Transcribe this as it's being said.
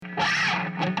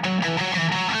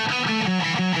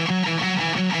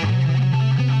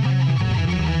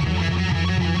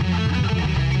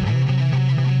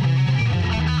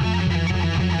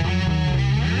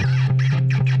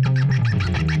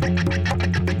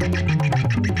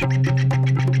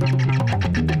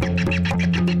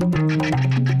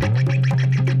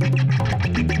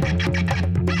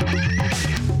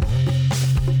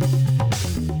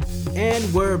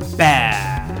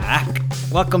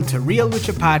Welcome to Real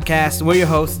Lucha Podcast. We're your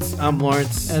hosts. I'm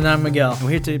Lawrence. And I'm Miguel. And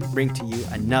we're here to bring to you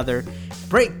another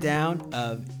breakdown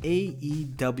of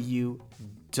AEW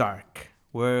Dark.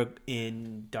 We're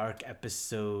in Dark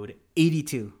episode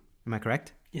 82. Am I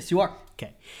correct? Yes, you are.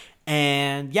 Okay.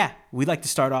 And yeah, we'd like to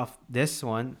start off this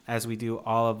one as we do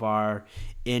all of our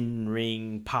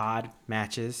in-ring pod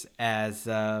matches as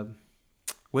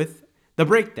with the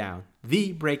breakdown.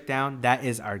 The breakdown, that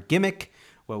is our gimmick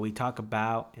where we talk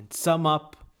about and sum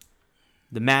up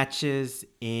the matches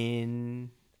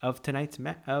of tonight's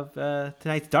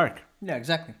Dark. Yeah,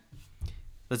 exactly.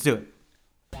 Let's do it.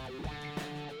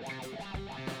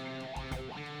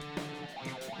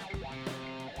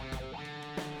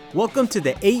 Welcome to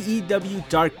the AEW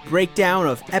Dark breakdown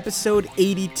of episode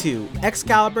 82.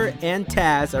 Excalibur and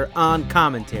Taz are on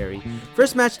commentary.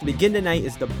 First match to begin tonight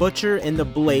is the Butcher and the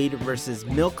Blade versus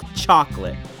Milk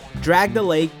Chocolate. Drag the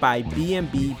Lake by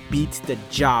B&B beats the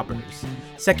Jobbers.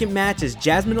 Second match is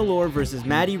Jasmine Allure versus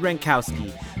Maddie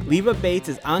Rankowski. Leva Bates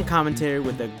is on commentary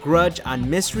with a grudge on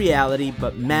Miss Reality,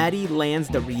 but Maddie lands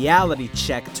the reality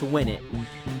check to win it.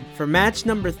 For match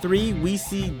number 3, we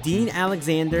see Dean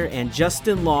Alexander and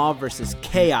Justin Law versus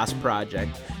Chaos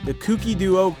Project. The kooky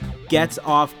duo gets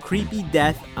off Creepy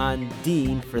Death on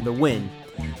Dean for the win.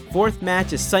 Fourth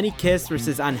match is Sunny Kiss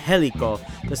versus Angelico.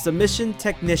 The submission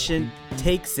technician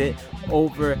takes it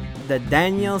over the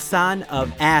Daniel San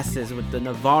of Asses with the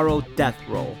Navarro Death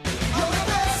Roll.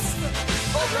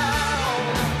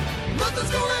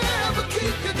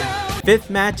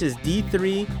 Fifth match is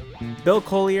D3, Bill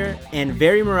Collier, and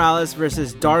Very Morales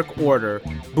versus Dark Order.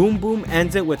 Boom Boom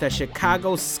ends it with a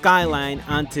Chicago skyline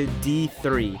onto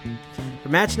D3. For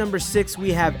match number 6,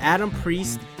 we have Adam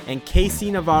Priest and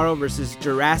KC Navarro versus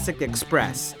Jurassic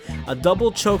Express. A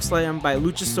double chokeslam by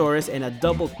Luchasaurus and a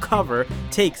double cover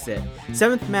takes it.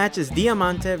 Seventh match is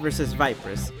Diamante versus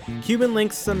Vipers. Cuban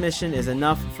Link's submission is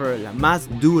enough for La Mas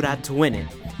Dura to win it.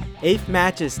 Eighth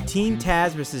match is Team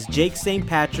Taz versus Jake St.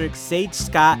 Patrick, Sage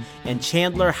Scott, and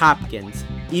Chandler Hopkins.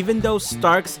 Even though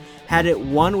Starks had it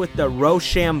won with the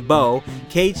Rochambeau,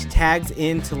 Cage tags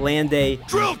in to land a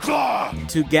Drill Claw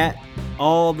to get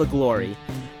all the glory.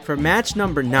 For match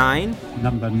number 9,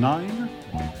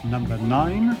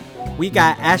 we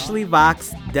got Ashley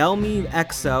Vox, Delmi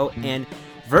Exo, and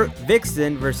Vert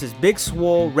Vixen versus Big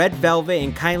Swole, Red Velvet,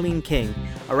 and Kylene King.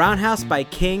 A roundhouse by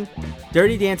King,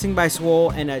 Dirty Dancing by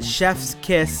Swole, and a Chef's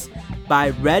Kiss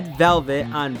by Red Velvet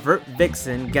on Vert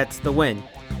Vixen gets the win.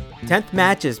 10th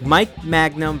match is Mike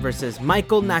Magnum versus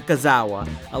Michael Nakazawa.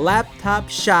 A laptop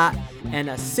shot and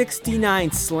a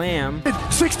 69 slam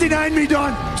 69 me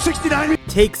done 69 me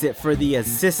takes it for the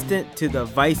assistant to the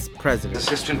vice president.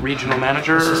 Assistant regional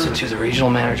manager. Assistant to the regional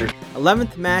manager.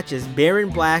 11th match is Baron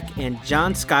Black and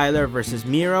John Skyler versus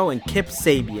Miro and Kip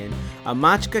Sabian. A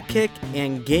Machka kick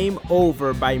and game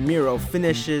over by Miro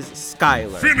finishes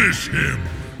Skyler. Finish him.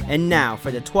 And now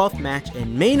for the 12th match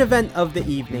and main event of the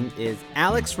evening is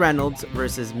Alex Reynolds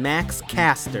versus Max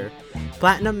Caster.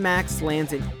 Platinum Max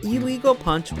lands an illegal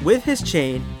punch with his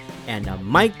chain and a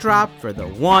mic drop for the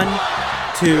 1,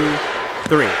 2,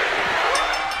 3.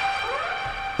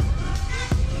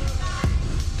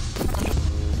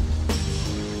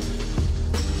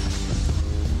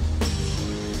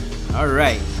 All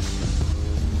right,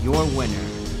 your winner,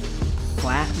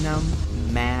 Platinum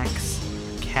Max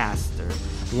Caster,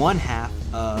 one half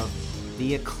of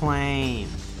the Acclaimed.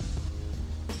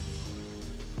 What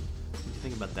do you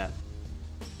think about that?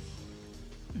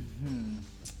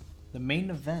 The main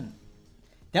event.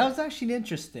 That was actually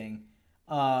interesting.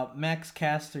 Max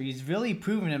Caster, he's really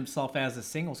proven himself as a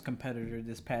singles competitor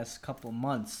this past couple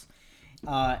months.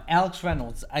 Alex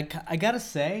Reynolds, I gotta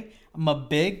say, I'm a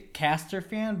big Caster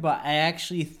fan, but I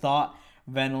actually thought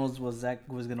Reynolds was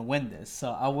gonna win this.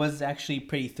 So I was actually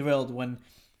pretty thrilled when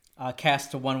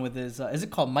Caster won with his, is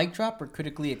it called mic drop or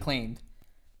critically acclaimed?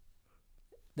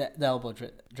 The elbow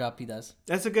drop he does.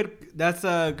 That's a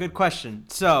good question.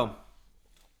 So,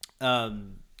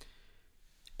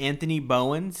 Anthony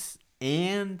Bowens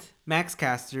and Max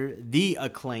Caster, the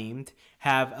Acclaimed,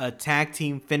 have a tag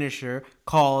team finisher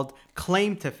called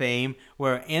Claim to Fame,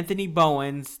 where Anthony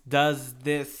Bowens does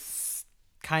this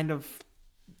kind of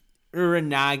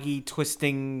Uranagi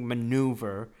twisting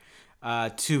maneuver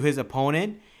to his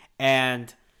opponent,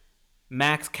 and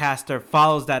Max Caster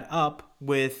follows that up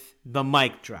with the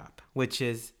mic drop, which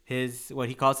is what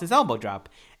he calls his elbow drop.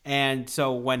 And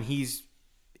so when he's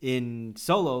in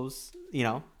solos,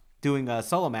 doing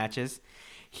solo matches,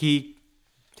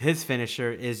 his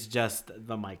finisher is just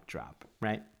the mic drop,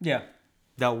 right? Yeah.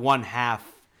 That one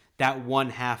half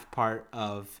part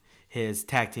of his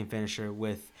tag team finisher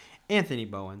with Anthony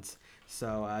Bowens.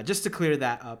 So just to clear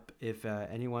that up, if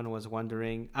anyone was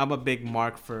wondering, I'm a big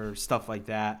mark for stuff like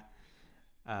that.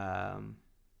 I'm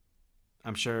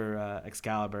sure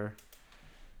Excalibur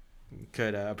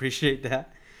could appreciate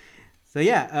that. So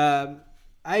yeah,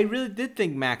 I really did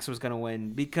think Max was gonna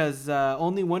win because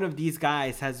only one of these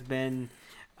guys has been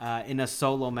in a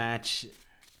solo match,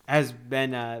 has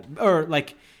been or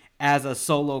like as a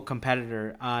solo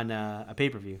competitor on a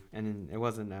pay-per-view, and it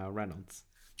wasn't Reynolds.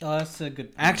 Oh, that's a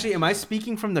good point. Actually, am I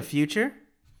speaking from the future?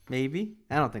 Maybe.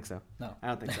 I don't think so. No. I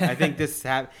don't think so. I think this.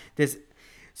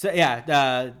 So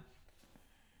yeah,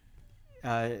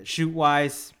 shoot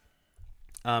wise,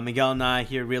 Miguel and I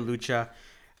here, Real Lucha.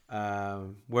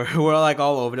 We're like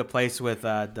all over the place with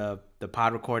the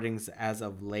pod recordings as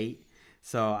of late.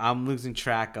 So I'm losing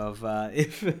track of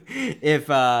if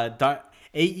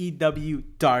AEW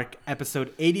Dark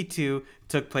episode 82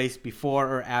 took place before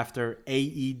or after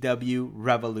AEW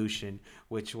Revolution,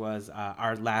 which was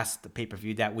our last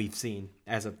pay-per-view that we've seen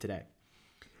as of today.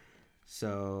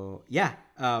 So yeah,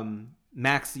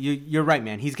 Max, you're right,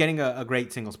 man. He's getting a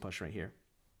great singles push right here,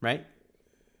 right?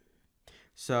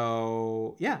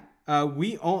 So yeah,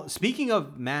 speaking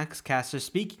of Max Caster,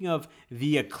 speaking of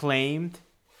the Acclaimed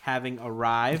having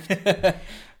arrived,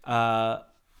 an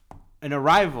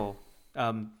arrival.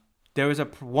 There was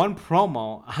one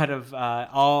promo out of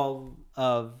all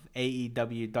of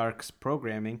AEW Dark's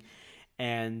programming,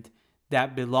 and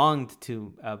that belonged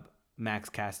to Max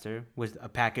Caster, was a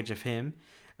package of him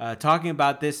talking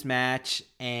about this match,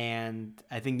 and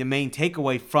I think the main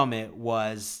takeaway from it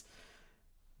was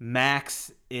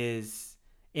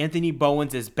Anthony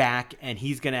Bowens is back, and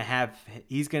he's gonna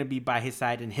be by his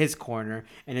side in his corner,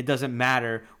 and it doesn't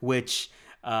matter which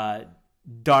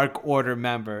Dark Order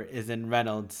member is in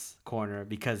Reynolds' corner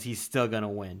because he's still gonna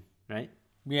win, right?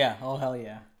 Yeah. Oh hell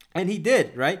yeah. And he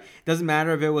did, right? Doesn't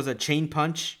matter if it was a chain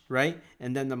punch, right?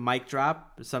 And then the mic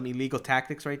drop, some illegal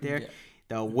tactics right there. Yeah.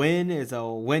 The win is a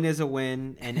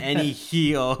win, and any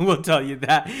heel will tell you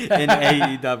that in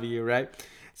AEW, right?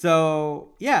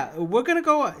 So yeah, we're gonna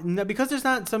go because there's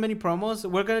not so many promos.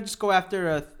 We're gonna just go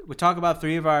after. We'll talk about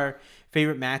 3 of our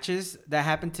favorite matches that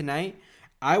happened tonight.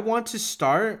 I want to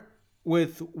start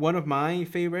with one of my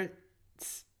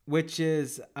favorites, which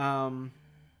is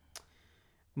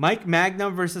Mike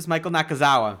Magnum versus Michael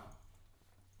Nakazawa.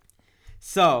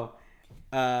 So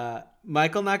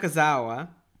Michael Nakazawa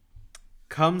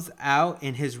comes out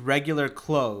in his regular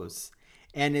clothes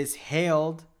and is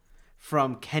hailed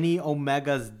from Kenny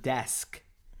Omega's desk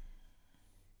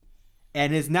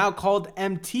and is now called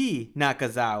MT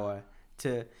Nakazawa.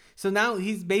 So now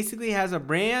he's basically has a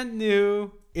brand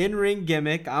new in-ring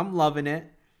gimmick. I'm loving it.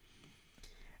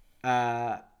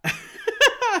 And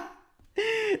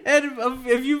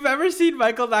if you've ever seen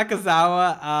Michael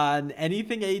Nakazawa on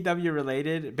anything AEW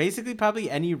related, basically probably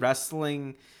any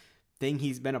wrestling thing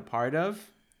he's been a part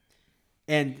of,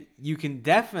 and you can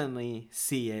definitely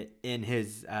see it in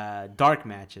his Dark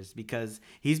matches because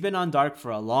he's been on Dark for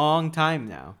a long time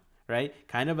now, right?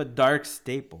 Kind of a Dark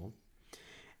staple.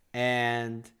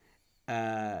 And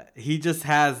he just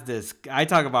has this. I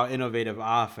talk about innovative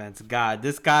offense. God,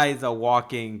 this guy is a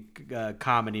walking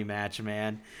comedy match,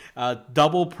 man.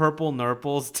 Double purple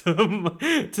nurples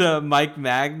to Mike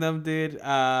Magnum, dude.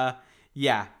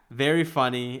 Yeah, very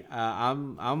funny.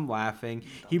 I'm laughing.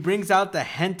 He brings out the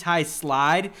hentai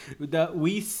slide.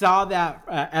 We saw that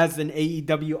as an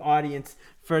AEW audience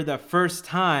for the first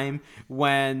time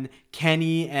when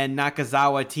Kenny and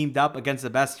Nakazawa teamed up against the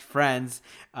Best Friends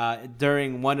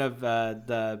during one of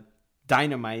the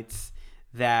Dynamites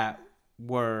that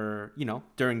were,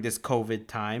 during this COVID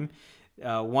time.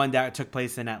 One that took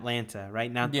place in Atlanta,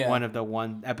 right? Not one of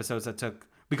the episodes that took,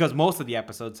 because most of the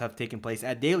episodes have taken place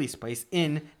at Daly's place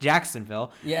in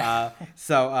Jacksonville. Yeah.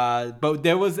 But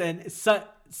there was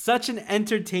such an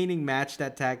entertaining match,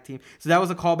 that tag team. So that was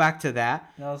a callback to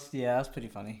that. That was pretty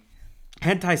funny.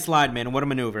 Hentai slide, man. What a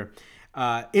maneuver.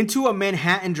 Into a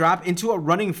Manhattan drop, into a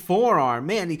running forearm.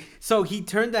 Man, so he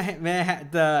turned the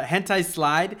hentai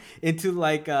slide into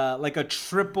like a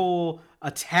triple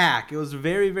attack. It was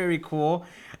very, very cool.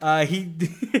 He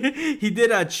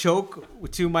did a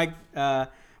choke to Mike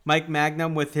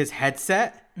Magnum with his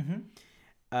headset.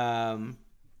 Mm-hmm.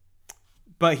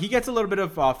 But he gets a little bit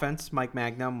of offense, Mike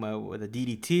Magnum, with a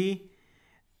DDT.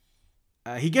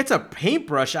 He gets a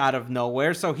paintbrush out of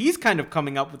nowhere, so he's kind of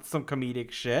coming up with some comedic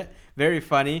shit. Very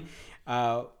funny.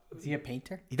 Is he a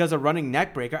painter? He does a running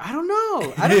neck breaker. I don't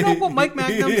know what Mike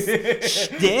Magnum's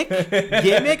shtick,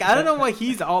 gimmick. I don't know what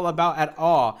he's all about at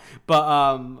all.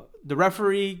 But the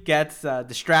referee gets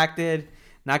distracted.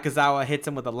 Nakazawa hits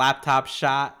him with a laptop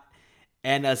shot.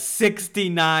 and a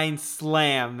 69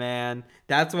 slam, man.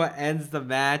 That's what ends the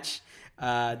match.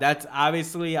 That's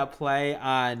obviously a play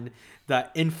on the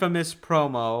infamous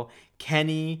promo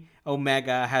Kenny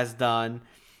Omega has done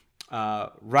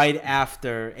right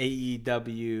after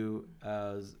AEW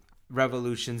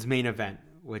Revolution's main event,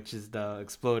 which is the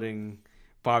exploding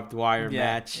barbed wire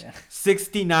match. Yeah.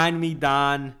 69 me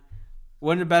Don.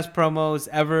 One of the best promos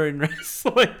ever in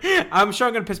wrestling. I'm sure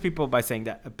I'm gonna piss people off by saying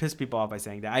that.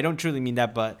 I don't truly mean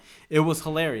that, but it was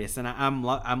hilarious, and I'm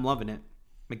loving it,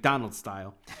 McDonald's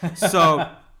style. So,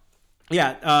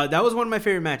 yeah, that was one of my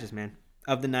favorite matches, man,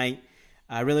 of the night.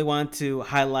 I really want to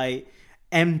highlight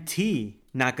MT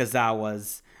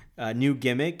Nakazawa's new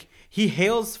gimmick. He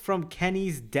hails from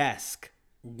Kenny's desk.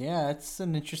 Yeah, it's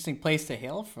an interesting place to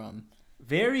hail from.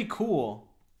 Very cool.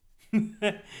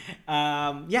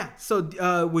 Yeah.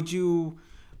 So, would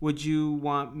you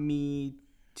want me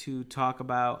to talk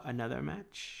about another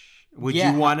match? Would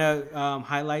you want to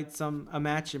highlight a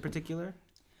match in particular?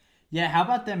 Yeah. How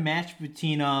about the match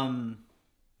between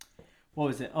what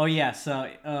was it? Oh yeah. So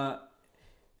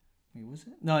wait, was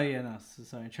it? No, yeah, no. So,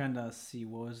 sorry, I'm trying to see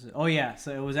what was it. Oh yeah.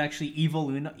 So it was actually Evil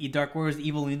Uno, Dark Warriors,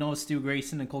 Evil Uno, Stu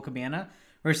Grayson, and Cole Cabana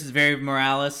versus Very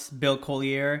Morales, Bill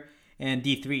Collier, and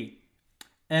D3.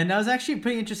 And that was actually a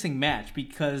pretty interesting match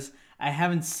because I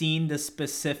haven't seen the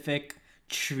specific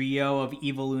trio of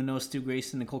Evil Uno, Stu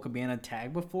Grayson, and Cole Cabana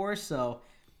tag before. So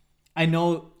I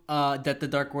know that the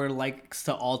Dark Order likes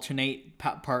to alternate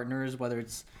partners, whether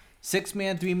it's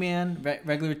 6-man, 3-man,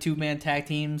 regular 2-man tag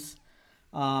teams.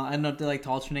 I know if they like to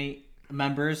alternate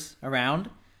members around.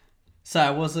 So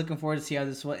I was looking forward to see how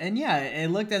this was. And yeah, it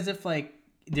looked as if like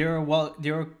they were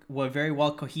a very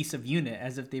well cohesive unit,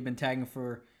 as if they've been tagging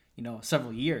for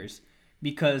several years,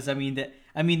 because I mean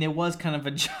it was kind of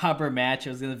a jobber match. It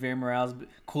was going to Very Morales,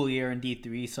 Collier, and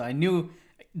D3, so I knew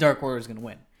Dark Order was going to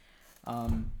win.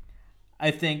 I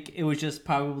think it was just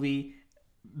probably,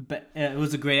 but it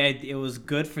was a great idea. It was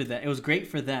good for that. It was great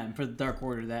for them, for the Dark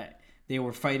Order, that they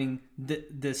were fighting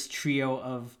this trio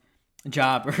of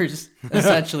jobbers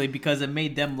essentially, because it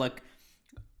made them look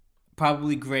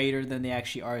probably greater than they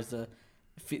actually are as a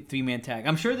 3-man tag.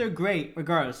 I'm sure they're great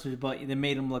regardless, but they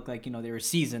made them look like they were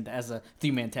seasoned as a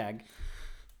 3-man tag.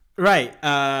 Right.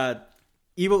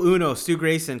 Evil Uno, Stu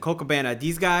Grayson, Cole Cabana.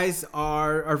 These guys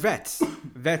are vets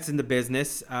in the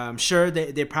business. I'm sure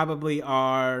they probably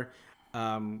are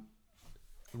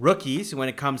rookies when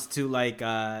it comes to like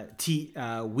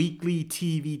weekly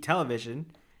TV television,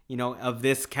 of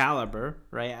this caliber,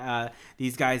 right?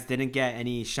 These guys didn't get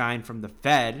any shine from the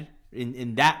Fed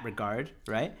in that regard,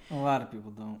 right? A lot of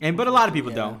people don't. But a lot of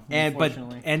people don't.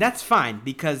 And that's fine,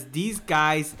 because these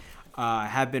guys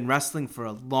have been wrestling for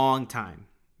a long time,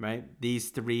 right? These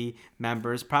 3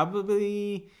 members,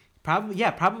 probably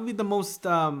the most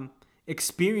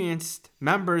experienced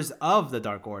members of the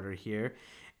Dark Order here.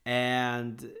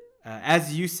 And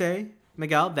as you say,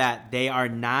 Miguel, that they are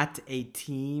not a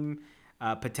team.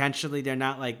 Potentially, they're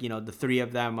not like, the 3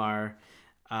 of them are.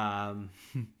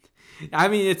 I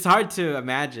mean, it's hard to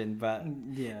imagine, but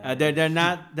yeah, they're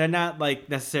not like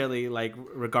necessarily like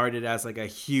regarded as like a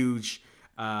huge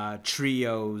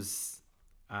trios,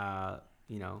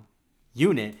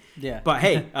 unit. Yeah. But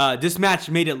hey, this match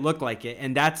made it look like it,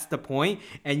 and that's the point.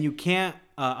 And you can't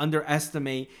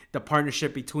underestimate the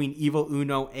partnership between Evil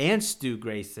Uno and Stu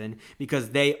Grayson, because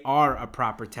they are a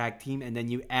proper tag team. And then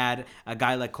you add a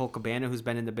guy like Cole Cabana, who's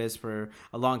been in the biz for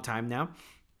a long time now.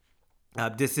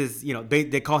 This is,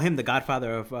 they call him the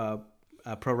godfather of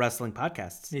pro wrestling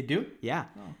podcasts. They do? Yeah.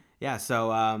 Oh. Yeah.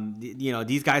 So,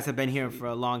 these guys have been here for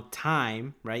a long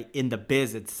time, right? In the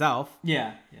biz itself.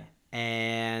 Yeah. Yeah.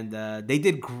 And they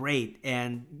did great.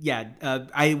 And yeah,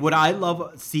 I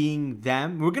love seeing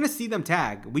them. We're going to see them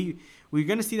tag. We're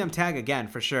going to see them tag again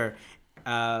for sure.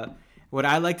 What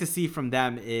I like to see from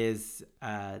them is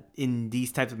in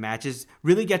these types of matches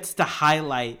really gets to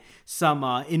highlight some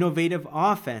innovative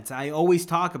offense. I always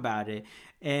talk about it,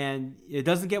 and it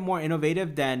doesn't get more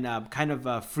innovative than kind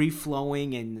of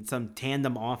free-flowing and some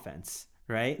tandem offense,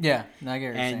 right? Yeah, I get what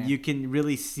you're saying. And you can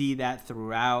really see that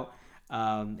throughout.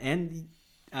 And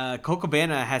Cole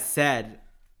Cabana has said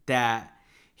that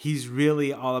he's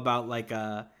really all about like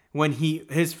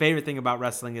his favorite thing about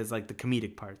wrestling is like the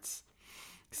comedic parts.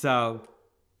 So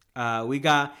we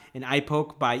got an eye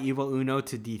poke by Evil Uno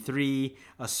to D3,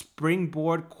 a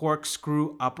springboard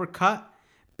corkscrew uppercut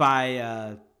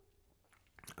by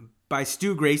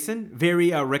Stu Grayson,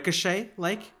 very Ricochet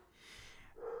like,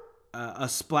 a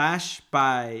splash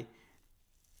by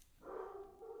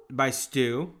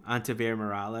Stu onto Very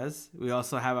Morales. We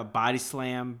also have a body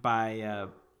slam by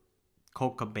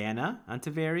Cole Cabana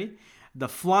onto Very. the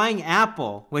flying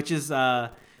apple, which is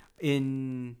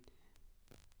when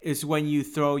you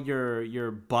throw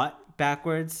your butt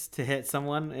backwards to hit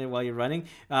someone while you're running.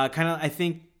 Kind of, I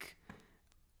think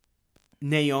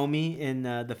Naomi in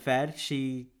the Fed,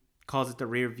 she calls it the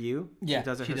rear view. Yeah, she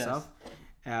does it she herself.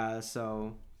 Not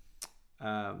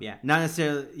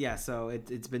necessarily. Yeah, so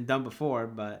it's been done before,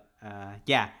 but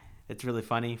it's really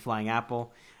funny. Flying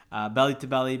apple, belly to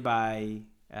belly by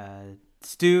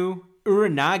Stu,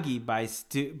 Uranagi by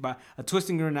Stu, by a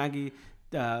twisting Uranagi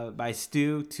by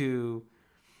Stu to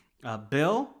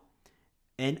Bill,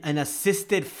 and an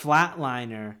assisted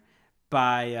flatliner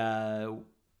by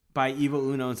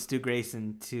Evil Uno and Stu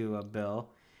Grayson to Bill,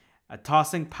 a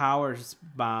tossing powers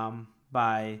bomb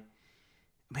by.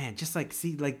 Man,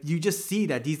 you just see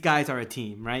that these guys are a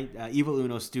team, right? Evil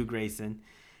Uno, Stu Grayson.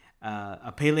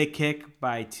 A Pele kick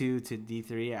by 2 to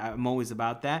D3. I'm always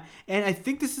about that. And I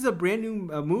think this is a brand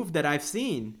new move that I've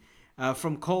seen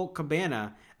from Colt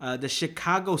Cabana. The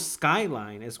Chicago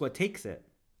Skyline is what takes it.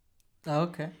 Oh,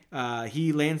 okay.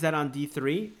 He lands that on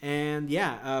D3. And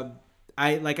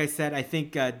I said, I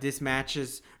think this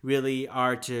matches really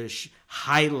are to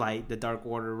highlight the Dark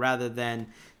Order rather than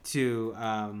to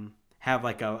have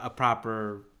like a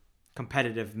proper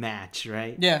competitive match,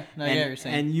 right? Yeah, no, yeah, you're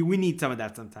saying. And we need some of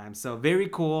that sometimes. So very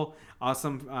cool,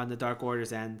 awesome on the Dark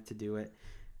Order's end to do it.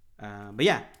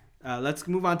 Let's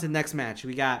move on to the next match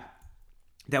we got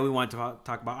that we want to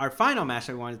talk about. Our final match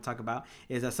that we wanted to talk about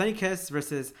is Sunny Kiss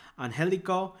versus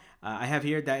Angelico. I have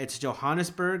here that it's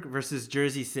Johannesburg versus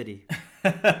Jersey City.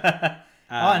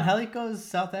 Angelico's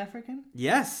South African?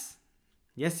 Yes.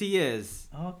 Yes, he is.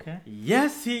 Okay.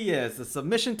 Yes, he is. A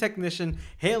submission technician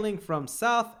hailing from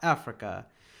South Africa.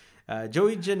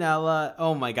 Joey Janela.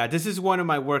 Oh, my God. This is one of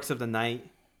my works of the night.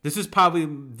 This is probably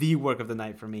the work of the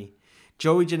night for me.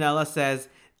 Joey Janela says,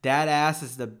 that ass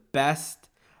is the best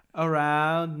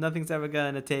around. Nothing's ever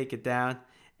going to take it down.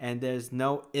 And there's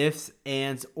no ifs,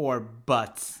 ands, or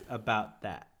buts about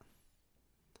that.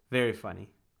 Very funny.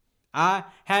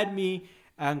 Had me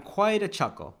on quite a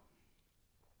chuckle.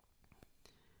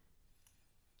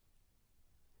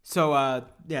 So,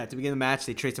 to begin the match,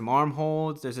 they trade some arm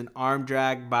holds. There's an arm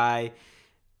drag by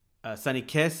Sunny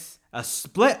Kiss. A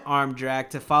split arm drag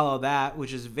to follow that,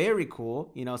 which is very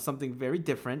cool. You know, something very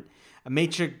different. A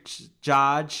matrix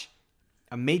dodge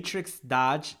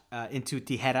into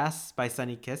tijeras by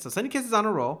Sunny Kiss. So, Sunny Kiss is on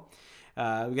a roll. We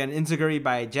got an enziguri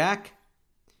by Jack.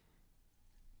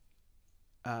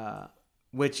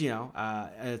 Which,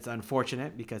 it's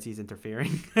unfortunate because he's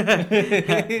interfering.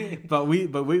 but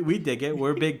we dig it.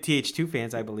 We're big TH2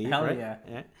 fans, I believe. Hell right?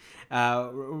 yeah.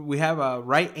 We have a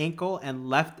right ankle and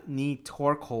left knee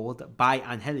torque hold by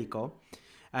Angelico.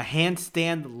 A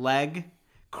handstand leg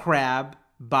crab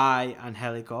by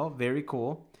Angelico. Very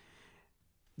cool.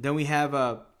 Then we have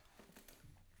a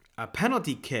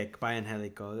penalty kick by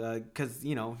Angelico. Because,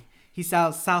 he's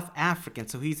South African,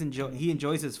 so he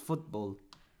enjoys his football.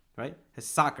 Right? His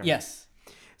soccer. Yes.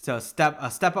 So a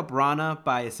step up Rana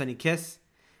by Sunny Kiss.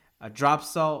 A drop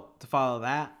salt to follow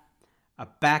that. A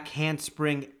back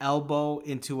handspring elbow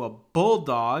into a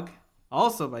bulldog,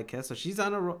 also by Kiss. So he's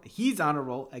on a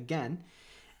roll again.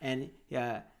 And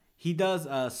he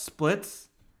does splits,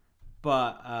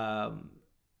 but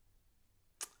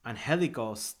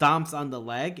Angelico stomps on the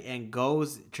leg and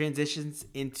transitions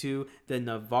into the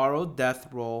Navarro death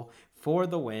roll for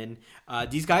the win.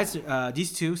 These guys,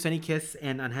 these two, Sunny Kiss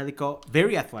and Angelico,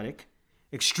 very athletic,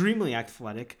 extremely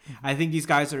athletic. I think these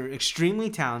guys are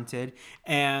extremely talented,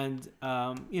 and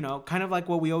kind of like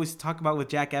what we always talk about with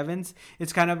Jack Evans.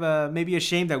 It's kind of maybe a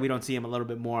shame that we don't see him a little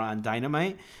bit more on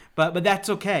Dynamite, but that's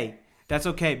okay. That's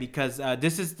okay because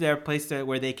this is their place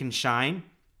where they can shine.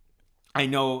 I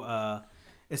know,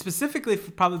 specifically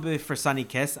probably for Sunny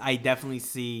Kiss, I definitely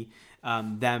see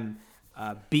them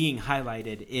being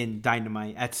highlighted in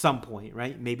Dynamite at some point,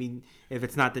 right? Maybe if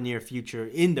it's not the near future,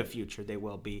 in the future they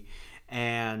will be.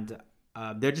 And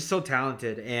they're just so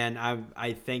talented, and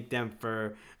I thank them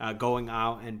for going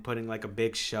out and putting like a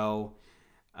big show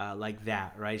like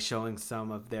that, right? Showing some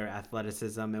of their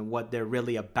athleticism and what they're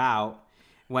really about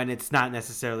when it's not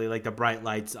necessarily like the bright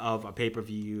lights of a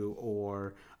pay-per-view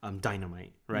or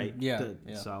Dynamite, right? Yeah.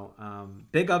 So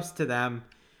big ups to them.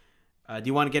 Do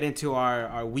you want to get into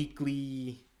our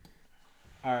weekly,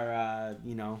 our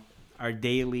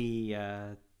daily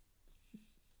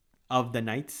of the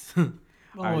nights?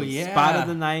 Spot of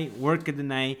the night, work of the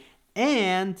night,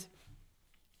 and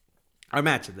our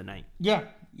match of the night. Yeah.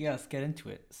 Yeah, let's get into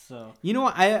it. So You know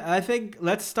what? I think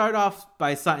let's start off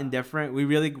by something different. We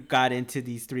really got into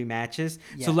these 3 matches.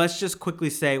 Yeah. So let's just quickly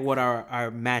say what are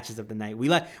our matches of the night. We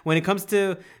like when it comes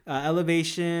to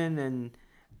Elevation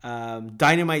and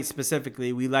Dynamite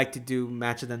specifically, we like to do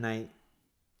match of the night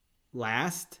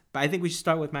last. But I think we should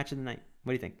start with match of the night.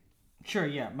 What do you think? sure,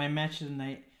 yeah, my match of the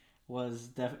night was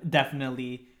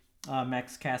definitely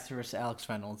Max Caster versus Alex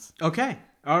Reynolds. Okay.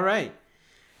 All right.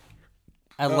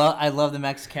 I love the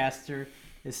Max Caster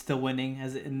is still winning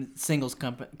as in singles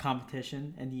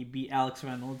competition, and he beat Alex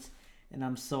Reynolds, and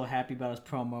I'm so happy about his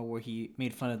promo where he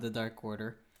made fun of the Dark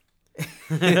Order,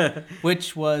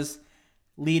 which was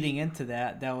leading into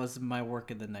that. That was my work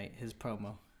of the night. His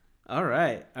promo. All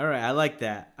right. I like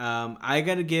that. I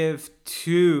gotta give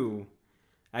two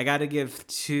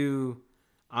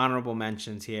honorable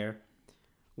mentions here.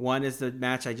 One is the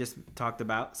match I just talked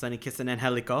about, Sonny Kiss and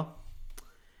Angelico.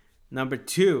 Number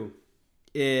 2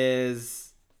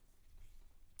 is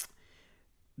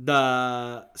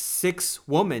the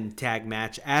 6-woman tag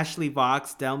match: Ashley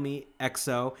Vox, Delmi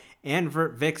Exo, and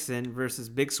Vert Vixen versus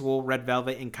Big Swole, Red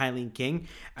Velvet, and Kylie King.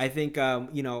 I think a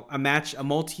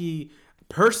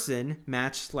multi-person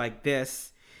match like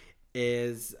this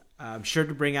is sure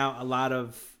to bring out a lot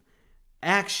of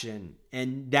action,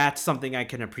 and that's something I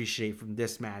can appreciate from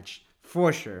this match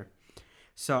for sure.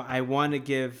 So I want to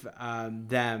give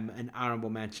them an honorable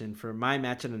mention for my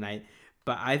match of the night.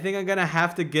 But I think I'm going to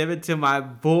have to give it to my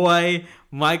boy,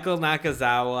 Michael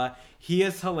Nakazawa. He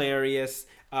is hilarious.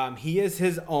 He is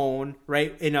his own,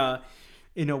 right? In a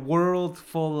world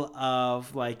full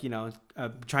of,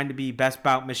 trying to be best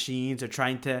bout machines, or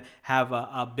trying to have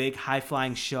a big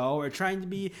high-flying show, or trying to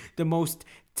be the most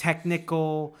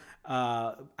technical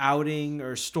outing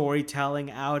or storytelling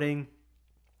outing.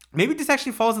 Maybe this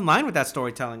actually falls in line with that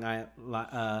storytelling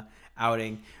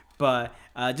outing, but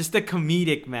just a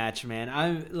comedic match, man.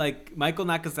 I'm like, Michael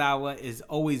Nakazawa is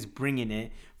always bringing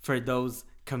it for those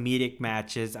comedic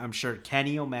matches. I'm sure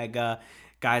Kenny Omega,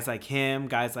 guys like him,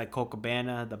 guys like Colt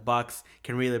Cabana, the Bucks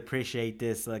can really appreciate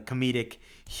this comedic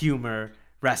humor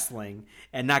wrestling,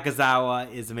 and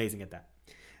Nakazawa is amazing at that.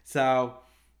 So,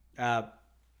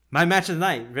 my match of the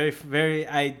night, very, very.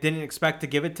 I didn't expect to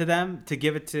give it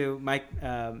to Mike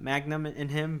Magnum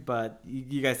and him, but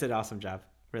you guys did an awesome job.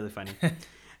 Really funny.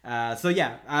 So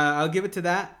yeah, I'll give it to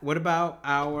that. What about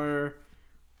our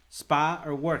spot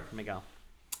or work, Miguel?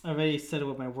 I already said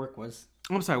what my work was.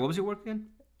 I'm sorry. What was your work again?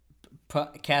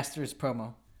 Caster's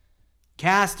promo.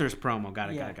 Caster's promo. Got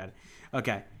it. Yeah. Got it.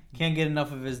 Okay. Can't get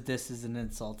enough of his disses and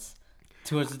insults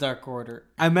towards the Dark Order.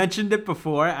 I mentioned it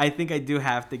before. I think I do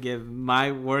have to give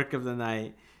my work of the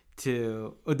night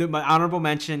to... My honorable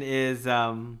mention is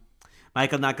Michael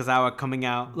Nakazawa coming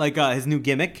out, his new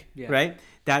gimmick, right?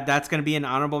 That's going to be an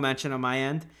honorable mention on my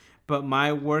end. But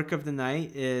my work of the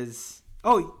night is...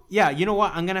 Oh, yeah, you know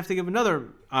what? I'm going to have to give another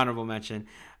honorable mention.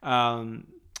 The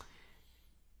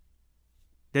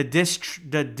diss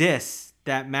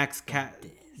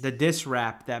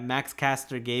rap that Max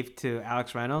Caster gave to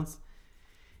Alex Reynolds.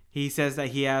 He says that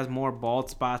he has more bald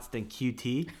spots than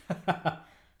QT.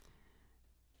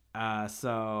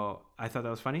 So I thought that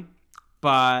was funny.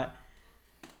 But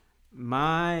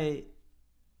my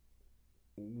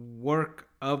work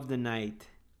of the night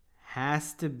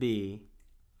has to be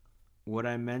what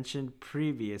I mentioned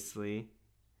previously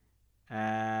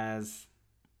as...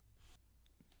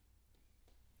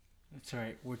 That's all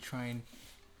right. We're trying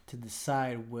to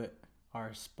decide what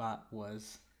our spot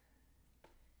was,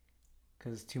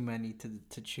 because too many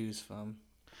to choose from.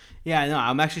 Yeah, no,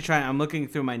 I'm actually trying. I'm looking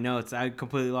through my notes. I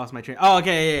completely lost my train. Oh,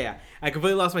 okay, yeah. I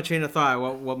completely lost my train of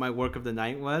thought. What my work of the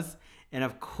night was, and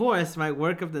of course, my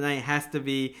work of the night has to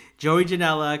be Joey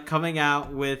Janela coming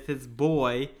out with his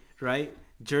boy, right,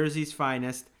 Jersey's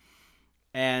Finest,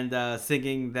 and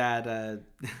singing that.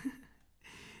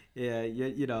 Yeah,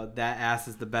 you know, that ass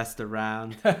is the best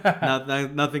around.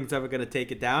 Nothing's ever gonna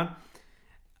take it down.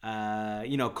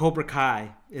 Cobra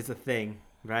Kai is a thing,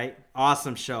 right?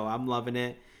 Awesome show. I'm loving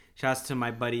it. Shouts to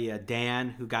my buddy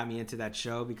Dan, who got me into that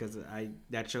show, because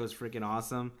that show is freaking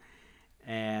awesome.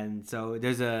 And so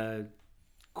there's a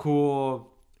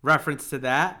cool reference to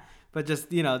that. But just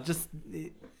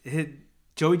Joey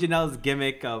Janela's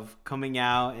gimmick of coming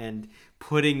out and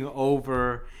putting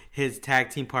over his tag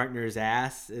team partner's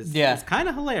ass is kind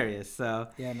of hilarious. So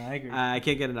yeah, no, I agree. I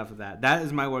can't get enough of that. That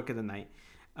is my work of the night.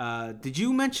 Did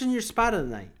you mention your spot of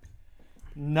the night?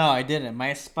 No, I didn't.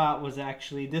 My spot was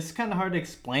actually, this is kind of hard to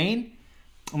explain.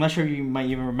 I'm not sure you might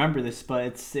even remember this,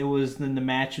 but it was in the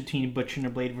match between Butcher and the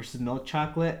Blade versus Milk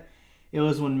Chocolate. It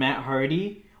was when Matt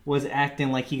Hardy was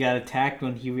acting like he got attacked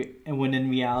when when in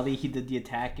reality he did the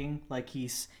attacking. Like he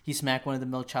smacked one of the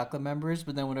Milk Chocolate members,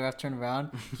 but then when the ref turned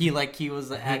around, he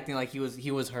was acting like he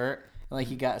was hurt, like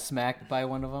he got smacked by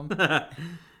one of them.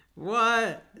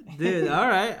 What, dude? All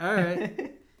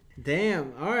right.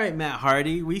 Damn. All right, Matt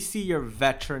Hardy. We see your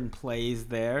veteran plays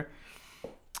there.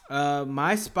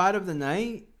 My spot of the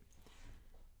night.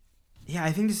 Yeah,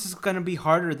 I think this is going to be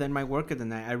harder than my work of the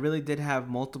night. I really did have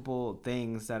multiple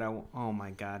things that oh my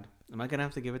God. Am I going to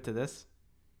have to give it to this?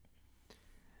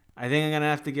 I think I'm going to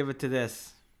have to give it to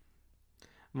this.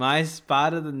 My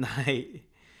spot of the night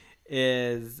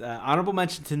is honorable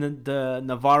mention to the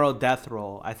Navarro death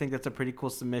roll. I think that's a pretty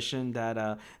cool submission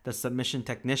that the submission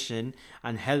technician,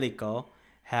 Angelico,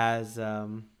 has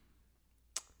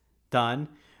done.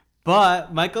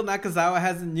 But Michael Nakazawa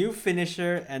has a new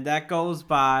finisher, and that goes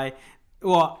by,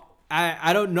 well,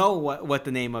 I don't know what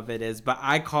the name of it is, but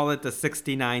I call it the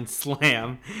 69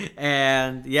 Slam.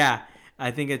 And yeah,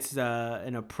 I think it's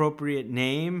an appropriate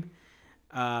name.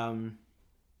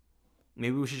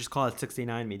 Maybe we should just call it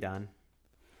 69 Midan.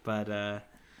 But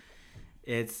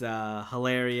it's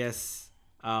hilarious.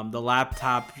 The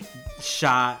laptop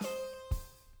shot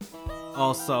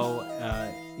also,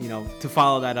 to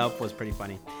follow that up was pretty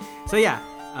funny. So yeah,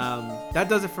 that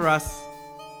does it for us.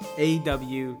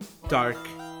 AEW Dark,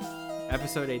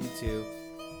 episode 82.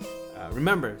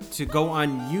 Remember to go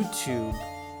on YouTube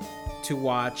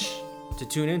to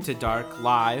tune into Dark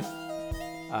live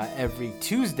every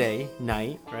Tuesday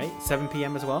night, right? 7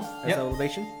 p.m. as well as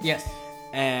Elevation. Yes.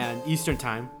 And Eastern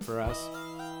time for us.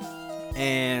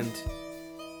 And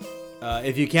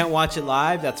if you can't watch it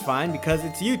live, that's fine because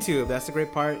it's YouTube. That's the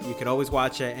great part. You can always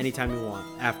watch it anytime you want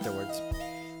afterwards.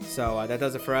 So that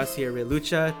does it for us here at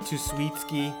Lucha. To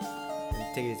Sweetski.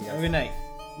 And take it easy, guys. Good night.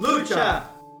 Lucha!